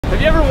Have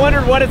you ever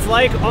wondered what it's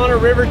like on a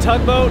river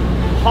tugboat,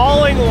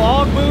 hauling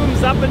log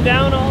booms up and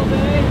down all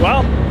day?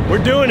 Well,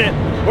 we're doing it.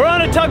 We're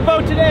on a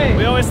tugboat today.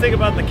 We always think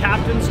about the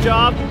captain's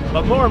job,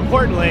 but more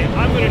importantly,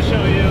 I'm going to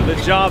show you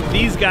the job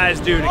these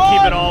guys do to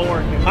keep it all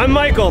working. I'm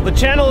Michael, the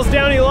channel is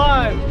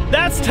DownieLive.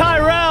 That's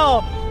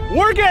Tyrell.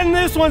 We're getting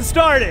this one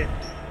started.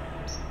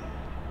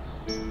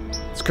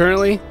 It's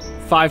currently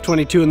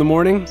 5:22 in the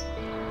morning,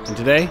 and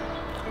today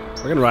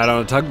we're gonna ride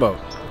on a tugboat.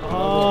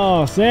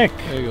 Oh, sick.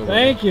 There you go.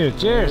 Thank you.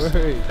 Cheers.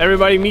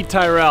 Everybody meet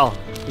Tyrell.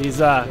 He's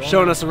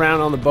showing us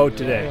around on the boat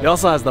today. He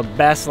also has the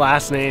best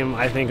last name,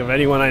 I think, of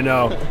anyone I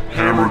know.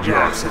 Hammer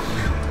Jackson.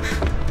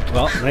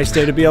 Well, nice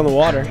day to be on the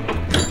water.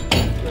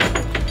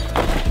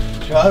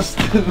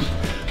 Justin,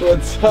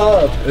 what's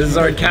up? This is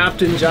our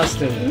captain,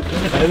 Justin.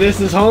 And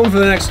this is home for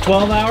the next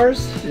 12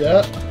 hours?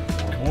 Yeah.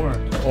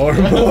 Or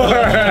more.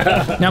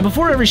 Now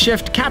before every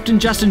shift, Captain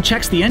Justin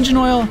checks the engine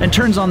oil and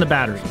turns on the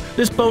battery.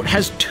 This boat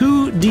has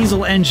 2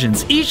 diesel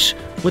engines, each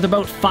with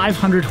about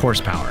 500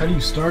 horsepower. How do you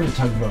start a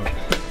tugboat?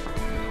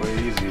 Quite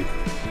easy.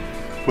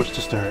 Push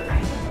to start.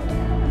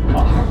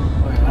 Oh,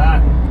 look at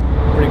that.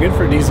 Pretty good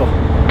for diesel.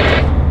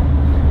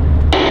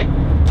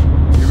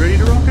 You ready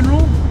to rock and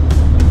roll?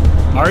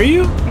 Are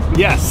you?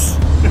 Yes.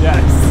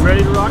 Yes.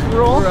 Ready to rock and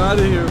roll? We're out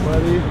of here,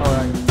 buddy. All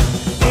right.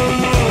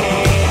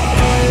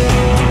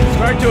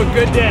 Start to a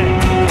good day.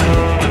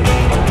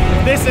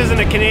 If this isn't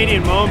a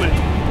Canadian moment,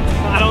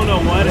 I don't know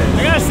what is.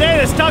 I gotta say,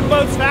 this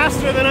tugboat's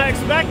faster than I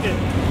expected.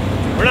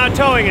 We're not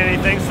towing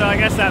anything, so I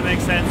guess that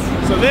makes sense.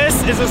 So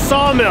this is a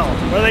sawmill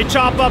where they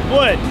chop up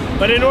wood.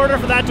 But in order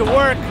for that to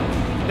work,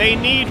 they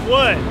need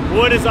wood.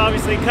 Wood is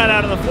obviously cut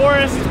out of the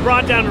forest, it's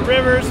brought down to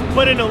rivers,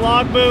 put into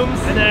log booms,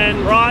 and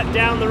then brought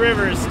down the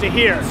rivers to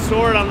here,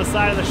 stored on the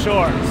side of the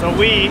shore. So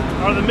we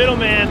are the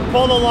middleman,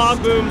 pull the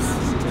log booms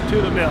to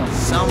the mill.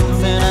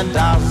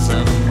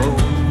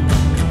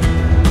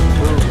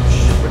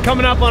 We're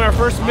coming up on our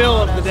first mill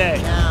of the day.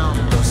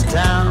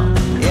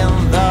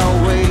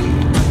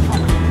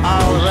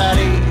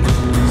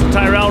 So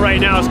Tyrell right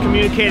now is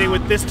communicating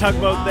with this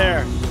tugboat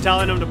there,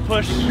 telling him to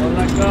push or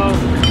let go.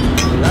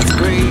 Let's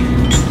breathe.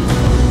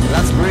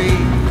 Let's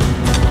breathe.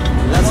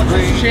 Let's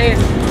breathe.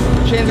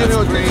 Change into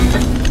a breathe.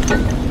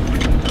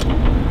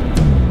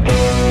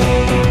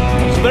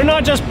 They're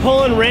not just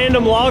pulling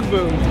random log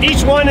booms.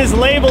 Each one is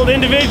labeled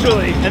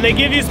individually, and they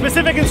give you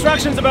specific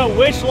instructions about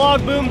which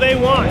log boom they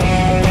want.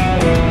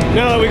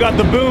 Now that we got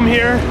the boom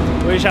here,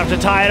 we just have to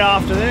tie it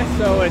off to this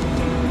so it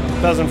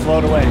doesn't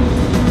float away.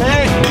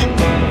 Hey!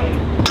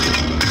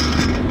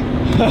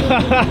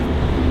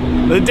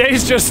 The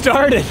day's just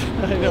started.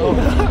 I know.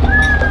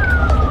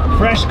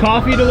 Fresh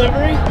coffee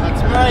delivery?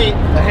 That's right.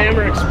 The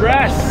Hammer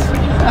Express.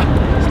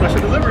 Special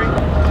delivery.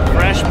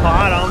 Fresh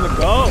pot on the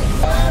go.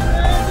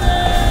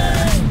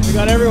 We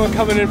got everyone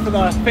coming in for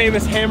the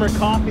famous Hammer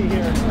coffee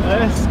here.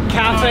 This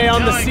cafe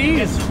on the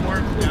seas.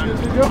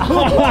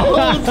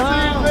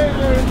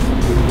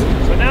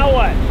 So now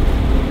what?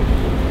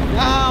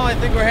 Now I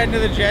think we're heading to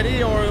the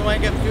jetty, or we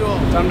might get fuel.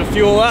 Time to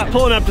fuel up.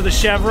 Pulling up to the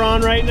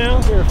Chevron right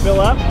now. Here, fill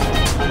up.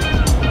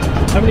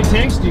 How many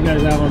tanks do you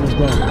guys have on this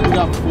boat? We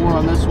got 4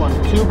 on this one.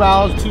 2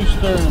 bows, 2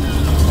 sterns.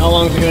 How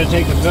long is it going to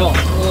take to fill?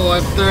 Oh,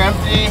 if they're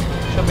empty,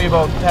 should be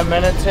about 10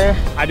 minutes here.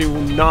 I do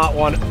not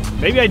want to.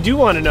 Maybe I do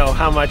want to know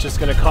how much it's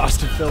going to cost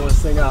to fill this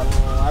thing up.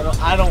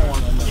 I don't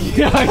want to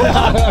know.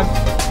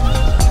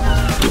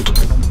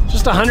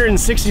 Just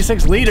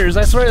 166 liters.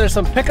 I swear there's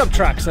some pickup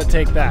trucks that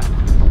take that.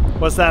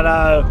 What's that,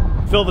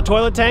 fill the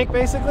toilet tank,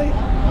 basically?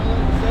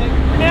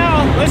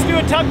 Now, let's do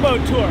a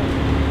tugboat tour.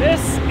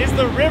 This is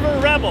the River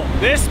Rebel.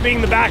 This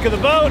being the back of the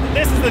boat,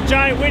 this is the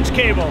giant winch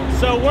cable.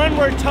 So when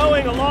we're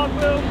towing a log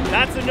boom,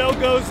 that's a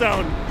no-go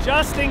zone.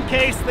 Just in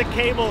case the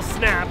cable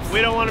snaps,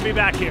 we don't want to be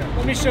back here.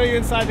 Let me show you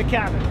inside the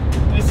cabin.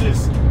 This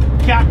is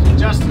Captain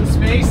Justin's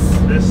space.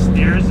 This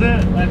steers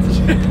it.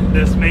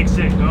 This makes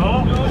it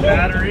go.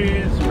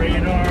 Batteries,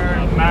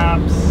 radar,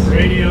 maps,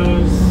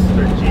 radios,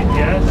 or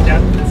GPS,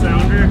 depth and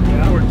sounder,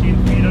 14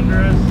 feet under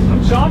us.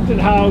 I'm shocked at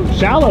how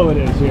shallow it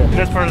is here.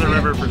 That's part of the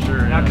river for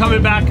sure. Now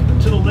coming back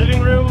to the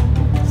living room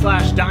 /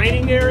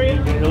 dining area.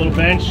 Got your little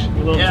bench,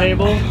 your little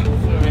table.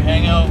 We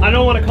hang out. I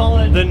don't want to call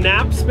it the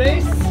nap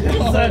space.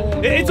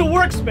 It's a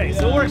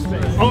workspace,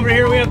 Over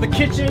here we have the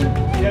kitchen.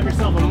 You have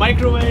yourself a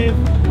microwave,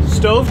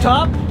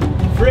 stovetop,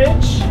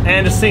 fridge,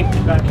 and a sink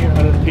back here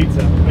under the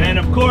pizza. And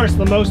of course,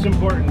 the most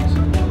important,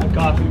 a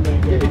coffee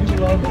maker.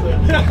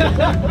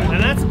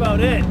 And that's about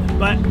it.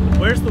 But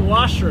where's the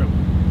washroom?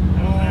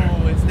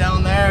 Oh, it's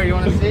down there. You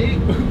want to see?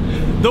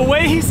 The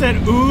way he said,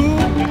 ooh.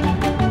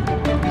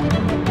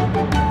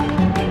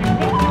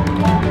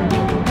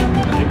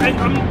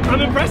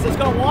 I'm impressed it's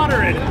got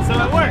water in it, so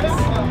it works.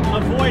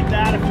 Avoid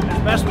that as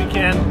best we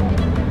can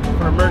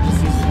for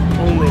emergencies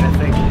only, I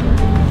think.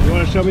 You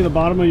want to show me the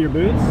bottom of your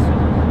boots?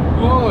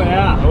 Oh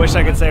yeah. I wish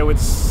I could say it would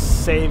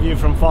save you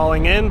from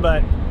falling in,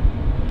 but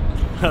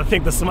I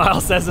think the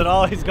smile says it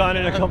all. He's gone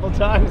in a couple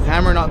times.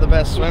 Hammer not the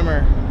best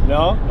swimmer.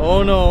 No?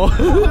 Oh no.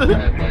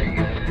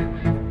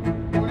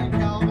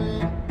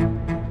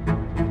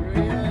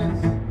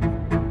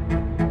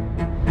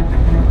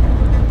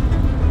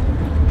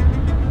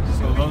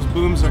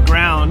 booms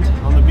aground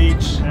on the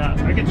beach. Yeah,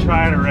 I could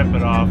try to rip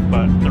it off,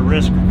 but the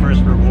risk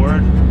versus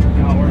reward,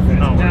 Not worth it.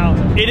 not Now,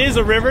 worth it. it is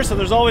a river, so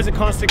there's always a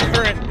constant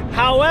current.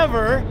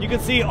 However, you can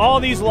see all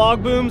these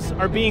log booms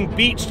are being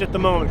beached at the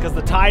moment because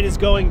the tide is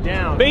going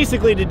down.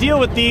 Basically, to deal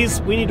with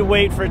these, we need to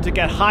wait for it to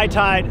get high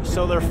tide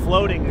so they're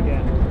floating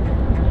again.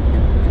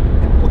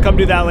 We'll come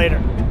do that later.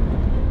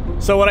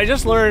 So what I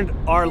just learned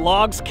are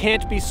logs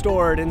can't be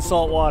stored in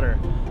salt water.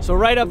 So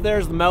right up there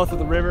is the mouth of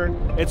the river.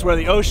 It's where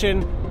the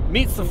ocean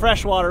meets the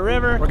freshwater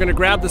river. We're gonna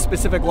grab the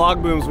specific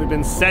log booms we've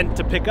been sent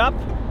to pick up,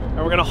 and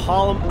we're gonna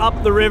haul them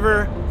up the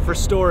river for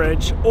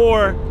storage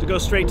or to go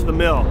straight to the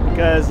mill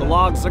because the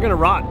logs are gonna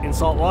rot in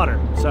salt water.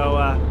 So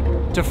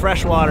to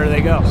freshwater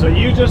they go. So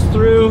you just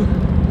threw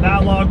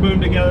that log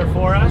boom together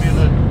for us.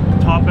 The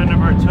top end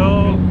of our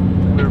toe,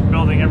 we're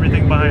building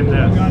everything behind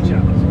this.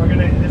 Gotcha. So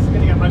this is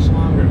gonna get much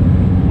longer.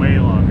 Way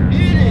longer.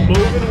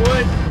 Moving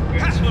wood.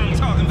 That's what I'm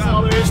talking about. That's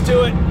all there is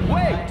to it.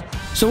 Wait.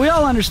 So we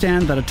all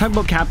understand that a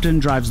tugboat captain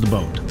drives the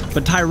boat,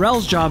 but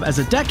Tyrell's job as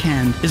a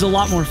deckhand is a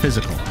lot more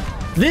physical.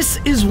 This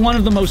is one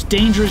of the most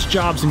dangerous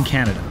jobs in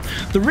Canada.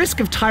 The risk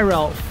of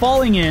Tyrell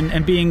falling in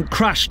and being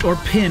crushed or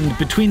pinned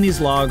between these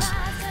logs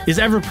is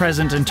ever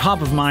present and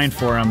top of mind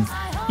for him,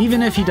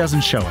 even if he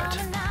doesn't show it.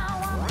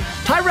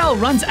 Tyrell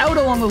runs out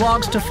along the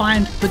logs to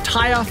find the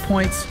tie-off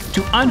points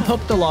to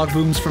unhook the log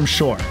booms from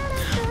shore.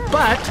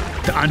 But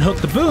to unhook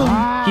the boom,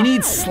 he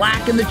needs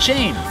slack in the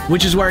chain,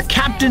 which is where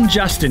Captain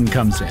Justin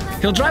comes in.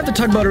 He'll drive the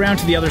tugboat around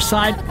to the other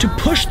side to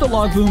push the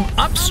log boom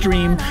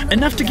upstream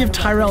enough to give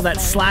Tyrell that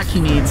slack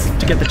he needs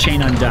to get the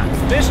chain undone.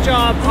 This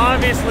job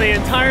obviously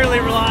entirely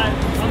relies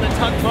on the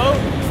tugboat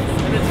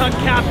and the tug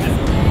captain.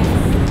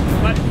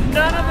 But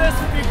none of this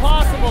would be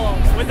possible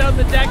without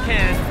the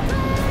deckhand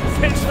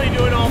essentially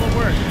doing all the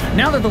work.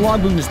 Now that the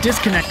log boom is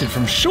disconnected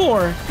from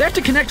shore, they have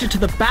to connect it to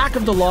the back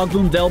of the log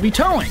boom they'll be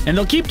towing. And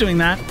they'll keep doing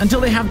that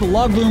until they have the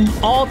log boom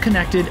all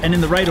connected and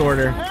in the right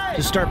order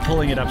to start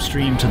pulling it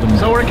upstream to the mill.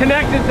 So we're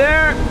connected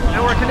there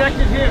and we're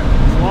connected here.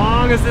 As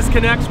long as this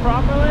connects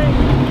properly.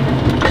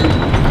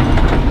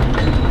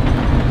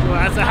 Well,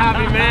 that's a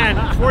happy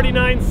man.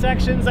 49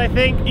 sections, I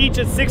think, each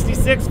at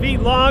 66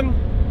 feet long.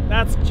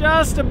 That's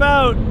just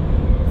about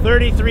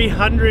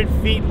 3,300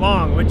 feet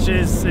long, which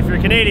is, if you're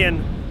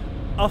Canadian,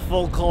 a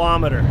full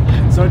kilometer.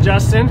 So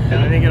Justin,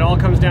 I think it all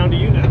comes down to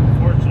you now,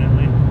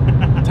 fortunately.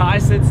 Ty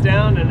sits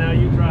down and now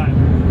you drive.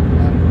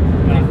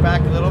 Lean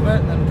back a little bit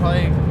and then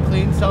probably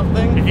clean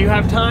something. If you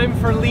have time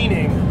for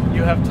leaning,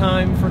 you have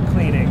time for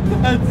cleaning.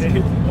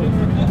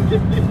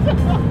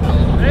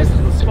 This is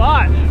the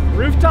spot.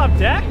 Rooftop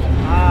deck?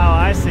 Oh,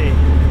 I see.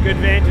 Good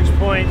vantage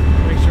point.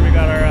 Make sure we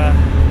got our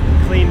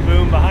clean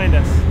boom behind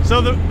us.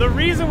 So the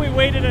reason we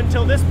waited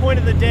until this point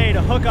of the day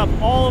to hook up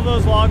all of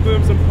those log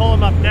booms and pull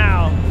them up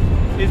now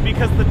is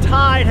because the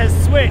tide has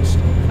switched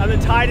and the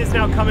tide is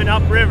now coming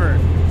upriver.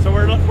 So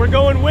we're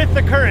going with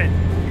the current.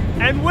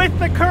 And with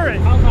the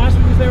current, how fast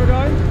would you say we're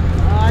going?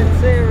 I'd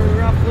say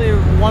roughly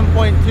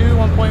 1.2,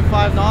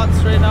 1.5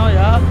 knots right now,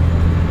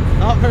 yeah.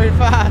 Not very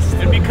fast.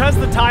 And because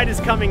the tide is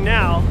coming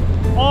now,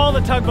 all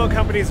the tugboat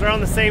companies are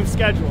on the same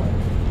schedule.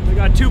 We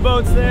got 2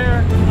 boats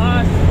there,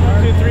 us,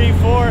 1, 2, 3,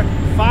 4,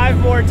 5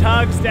 more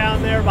tugs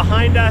down there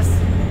behind us,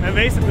 and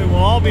basically we'll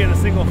all be in a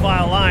single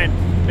file line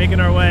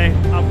making our way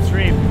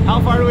upstream. How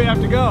far do we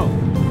have to go?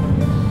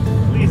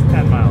 At least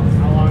 10 miles.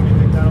 How long do you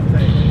think that'll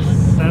take?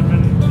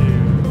 7 to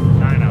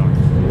 9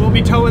 hours. We'll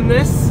be towing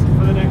this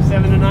for the next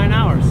 7 to 9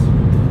 hours.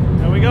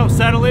 There we go,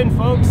 settle in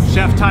folks.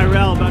 Chef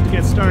Tyrell about to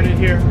get started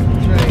here.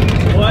 That's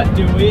right. What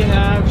do we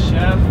have,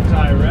 Chef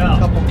Tyrell? A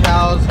couple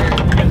cows here.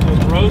 Get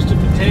those roasted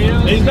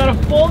potatoes. He's got a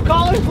full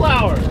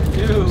cauliflower.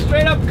 Dude.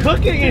 Straight up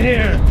cooking in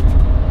here.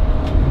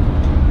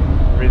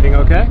 Everything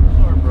okay?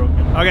 Or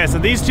broken. Okay, so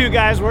these 2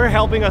 guys were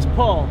helping us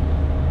pull,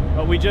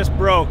 but we just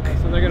broke.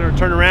 So they're gonna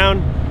turn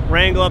around,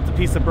 wrangle up the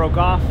piece that broke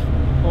off,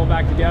 pull it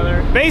back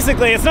together.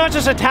 Basically, it's not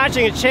just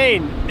attaching a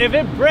chain. If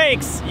it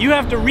breaks, you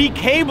have to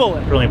re-cable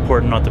it. Really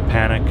important not to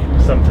panic.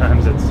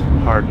 Sometimes it's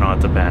hard not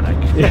to panic.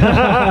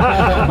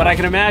 But I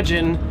can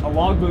imagine a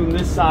log boom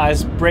this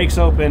size breaks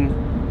open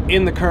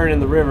in the current in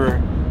the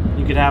river.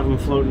 You could have them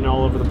floating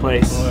all over the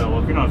place. Oh, yeah, well,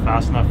 if you're not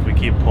fast enough, we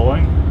keep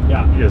pulling.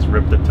 Yeah. You just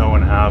rip the toe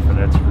in half, and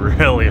it's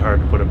really hard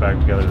to put it back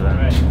together then.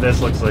 Right. This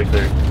looks like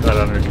they got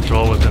it under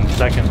control within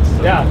seconds.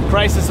 So. Yeah,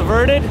 crisis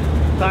averted.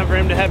 Time for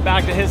him to head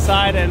back to his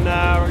side, and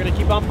we're gonna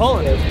keep on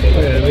pulling.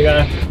 We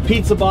got a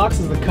pizza box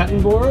as the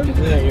cutting board. We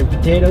got your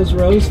potatoes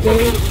roasted.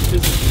 This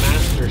is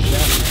master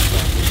chef.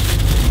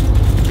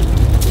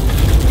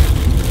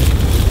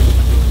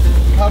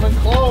 Coming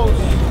close.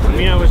 I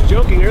mean, I was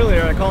joking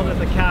earlier. I called it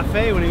the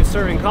cafe when he was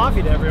serving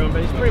coffee to everyone,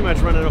 but he's pretty much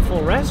running a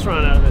full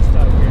restaurant out of this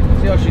stuff here.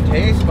 See how she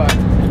tastes, but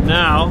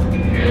Now,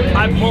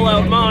 I pull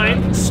out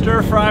mine.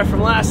 Stir fry from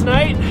last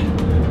night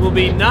will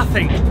be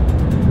nothing.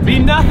 Be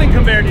nothing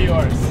compared to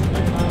yours.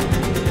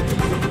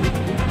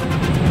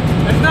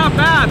 It's not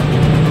bad.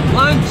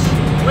 Lunch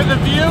with a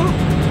view.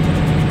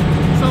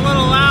 It's a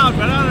little loud,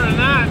 but other than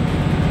that,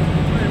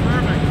 pretty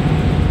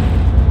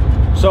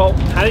perfect. So,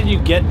 how did you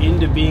get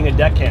into being a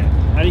deckhand?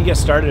 How did you get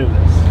started in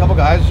this? a couple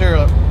guys here,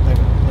 like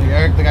Like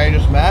Eric, the guy you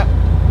just met,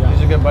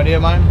 he's a good buddy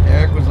of mine.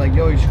 Eric was like,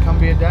 yo, you should come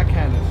be a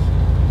deckhand.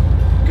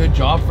 It's a good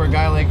job for a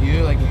guy like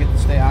you. Like, you get to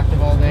stay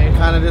active all day.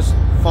 Kind of just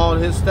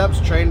followed his steps,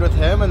 trained with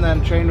him, and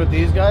then trained with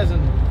these guys,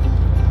 and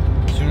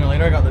sooner or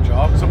later I got the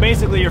job. So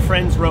basically your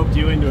friends roped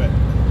you into it?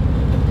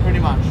 Pretty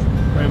much.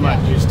 Pretty much.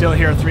 You're still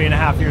here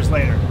 3.5 years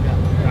later.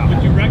 Yeah.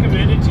 Would you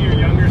recommend it to your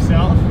younger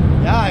self?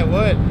 Yeah, I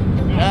would.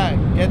 Yeah,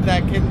 get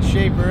that kid in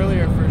shape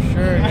earlier for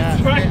sure.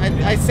 That's yeah. right.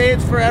 I say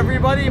it's for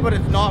everybody, but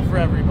it's not for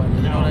everybody.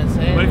 You know what I'm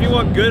saying? But if you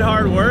want good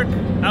hard work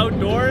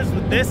outdoors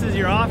with this as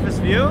your office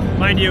view,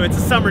 mind you, it's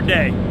a summer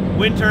day.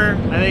 Winter,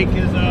 I think,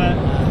 is a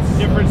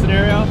different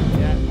scenario.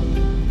 Yeah.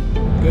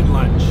 Good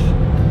lunch,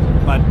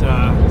 but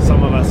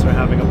some of us are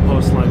having a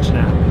post-lunch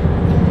nap.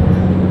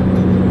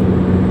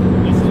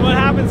 This is what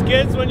happens,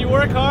 kids, when you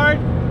work hard.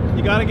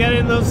 You gotta get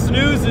in those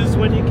snoozes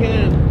when you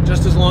can.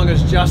 Just as long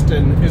as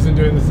Justin isn't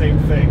doing the same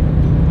thing.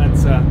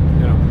 That's, you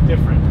know,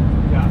 different.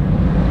 Yeah.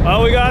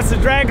 Well, we got us a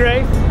drag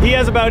race. He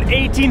has about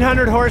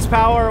 1,800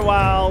 horsepower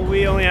while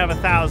we only have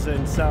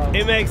 1,000, so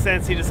it makes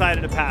sense he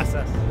decided to pass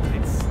us.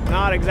 It's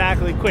not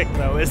exactly quick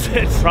though, is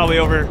it? Probably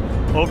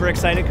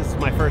overexcited because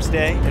it's my first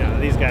day. Yeah,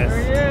 these guys.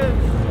 There he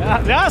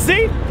is. Yeah,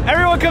 see?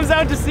 Everyone comes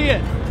out to see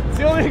it. It's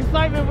the only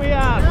excitement we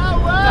have. Yeah,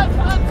 Wes,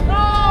 let's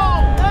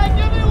go! Hey,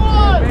 give me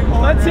one!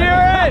 Let's hear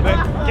it!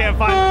 Can't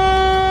find it.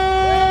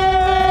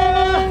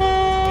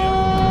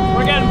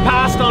 We're getting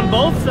passed on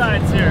both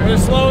sides here. We're the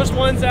slowest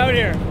ones out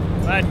here.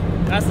 But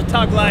that's the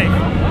Tug life.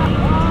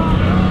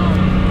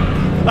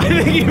 I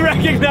think he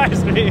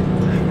recognized me.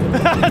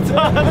 That's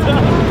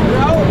awesome.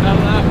 Oh!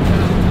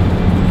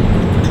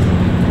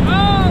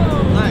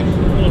 Nice.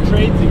 Little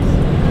tradesies.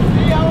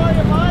 Hey, how are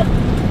you, bud?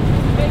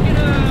 Making a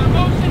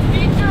motion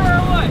feature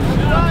or what?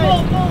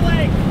 Full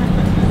leg.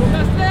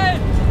 Justin!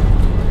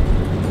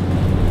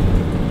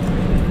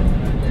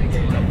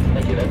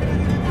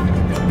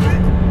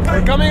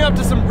 We're coming up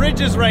to some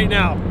bridges right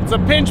now. It's a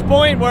pinch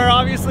point where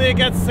obviously it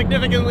gets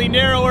significantly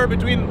narrower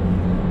between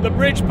the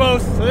bridge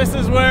posts. So this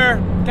is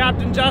where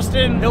Captain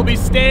Justin, he'll be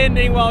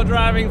standing while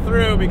driving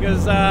through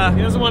because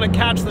he doesn't want to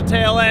catch the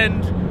tail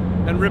end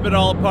and rip it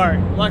all apart.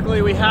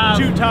 Luckily we have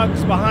 2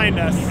 tugs behind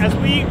us. As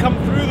we come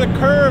through the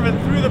curve and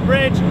through the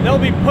bridge, they'll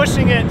be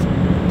pushing it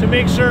to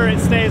make sure it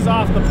stays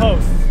off the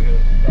posts.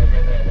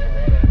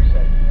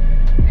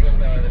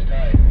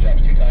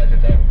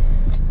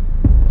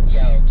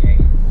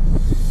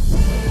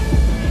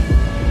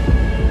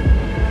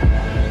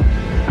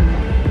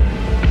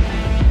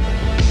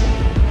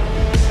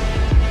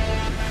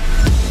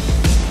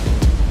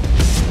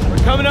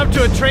 Coming up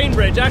to a train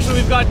bridge.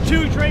 Actually, we've got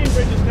 2 train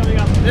bridges coming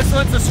up. This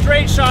one's a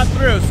straight shot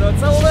through, so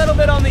it's a little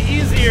bit on the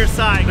easier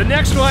side. The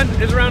next one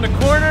is around a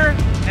corner,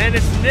 and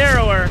it's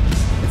narrower.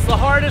 It's the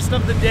hardest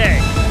of the day.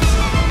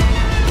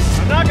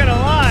 I'm not gonna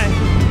lie,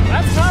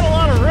 that's not a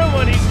lot of room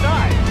on each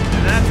side.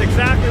 And that's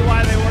exactly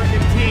why they work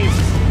in teams.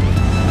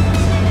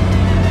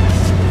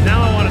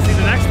 Now I want to see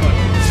the next one.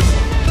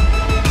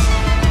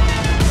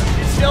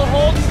 She's still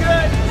holding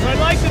good. So I'd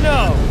like to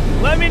know,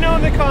 let me know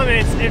in the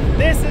comments if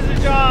this is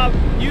a job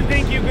you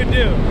think you could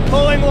do.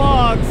 Pulling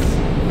logs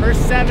for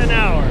 7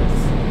 hours.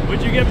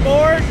 Would you get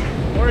bored?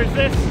 Or is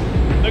this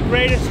the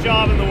greatest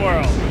job in the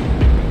world?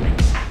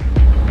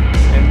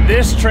 And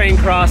this train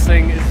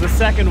crossing is the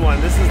second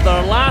one. This is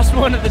the last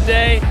one of the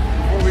day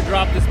before we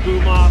drop this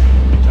boom off.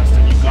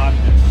 Justin, you got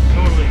this.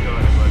 Totally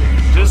got it,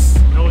 buddy. Just,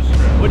 No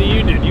stress. what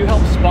do? Do you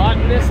help spot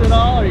this at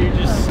all? Or you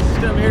just...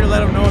 Still here to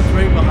let him know it's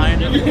right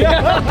behind him.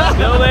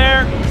 Still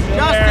there?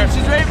 Justin,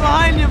 she's right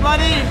behind you,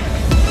 buddy.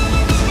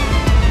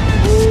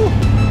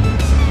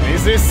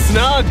 Is this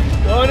snug?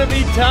 Going to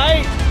be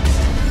tight?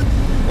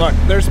 Look,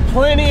 there's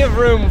plenty of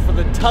room for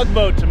the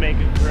tugboat to make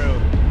it through.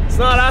 It's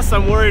not us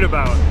I'm worried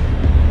about.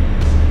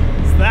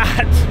 It's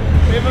that.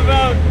 We have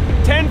about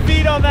 10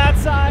 feet on that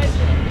side.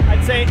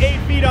 I'd say 8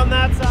 feet on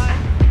that side.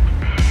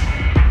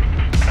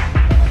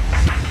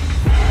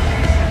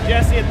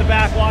 Jesse at the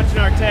back watching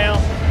our tail.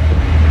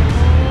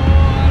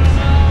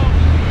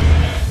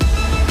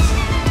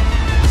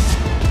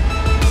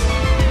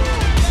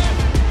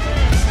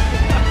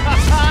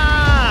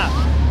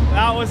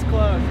 That was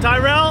close.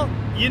 Tyrell,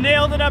 you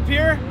nailed it up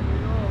here.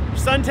 Your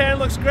suntan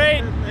looks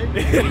great.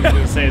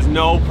 Say it's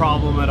no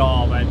problem at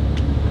all, but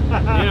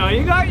you know,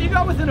 you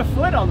got within a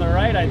foot on the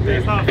right, I think.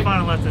 It's not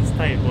fun unless it's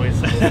tight,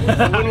 boys. They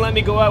wouldn't let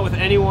me go out with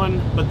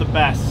anyone but the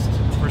best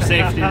for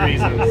safety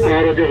reasons.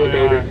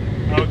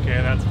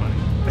 Okay, that's funny.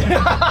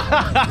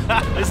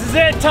 This is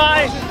it,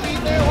 Ty.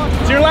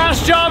 It's your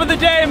last job of the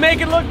day.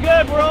 Make it look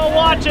good. We're all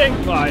watching.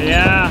 Oh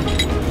yeah.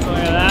 Look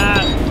at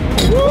that.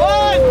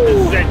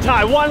 This is it,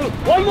 Ty. One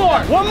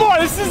more.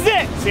 This is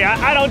it. See,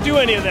 I don't do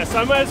any of this, so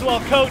I might as well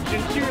coach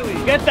and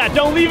cheerlead. Get that.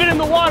 Don't leave it in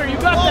the water. You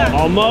got that.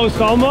 Almost.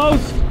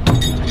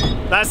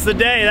 That's the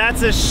day.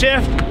 That's a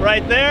shift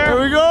right there. Here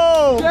we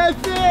go. That's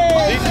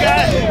it. These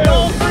guys, the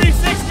old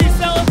 360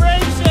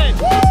 celebration.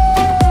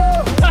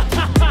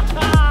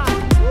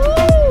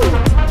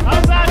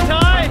 How's that,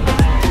 Ty?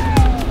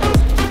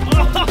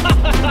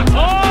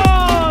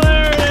 Oh,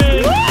 there it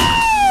is.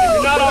 If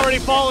you're not already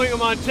following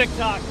him on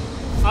TikTok,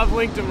 I've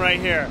linked him right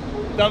here.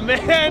 The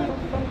man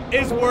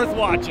is worth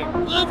watching.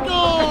 Let's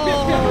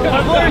go! If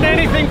I've learned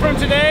anything from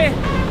today,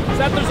 is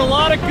that there's a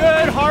lot of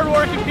good,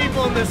 hard-working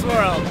people in this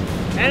world.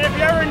 And if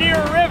you're ever near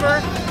a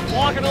river,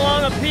 walking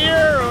along a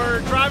pier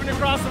or driving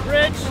across a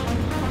bridge,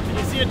 and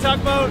you see a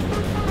tugboat,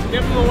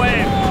 give him a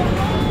wave.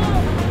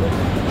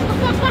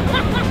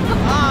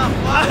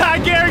 I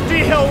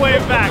guarantee he'll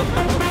wave back.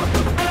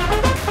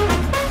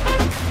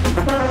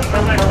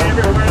 My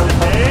favorite part of the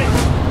day,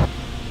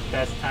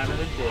 best time of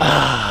the day.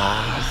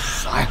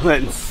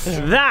 Silence.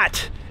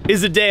 That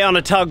is a day on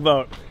a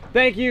tugboat.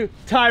 Thank you,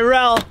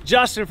 Tyrell,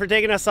 Justin, for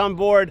taking us on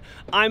board.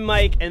 I'm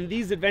Mike, and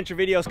these adventure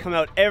videos come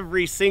out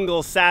every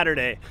single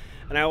Saturday.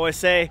 And I always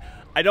say,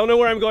 I don't know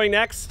where I'm going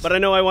next, but I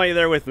know I want you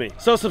there with me.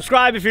 So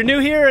subscribe if you're new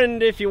here,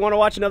 and if you want to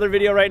watch another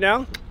video right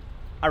now,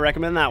 I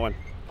recommend that one.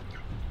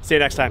 See you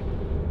next time.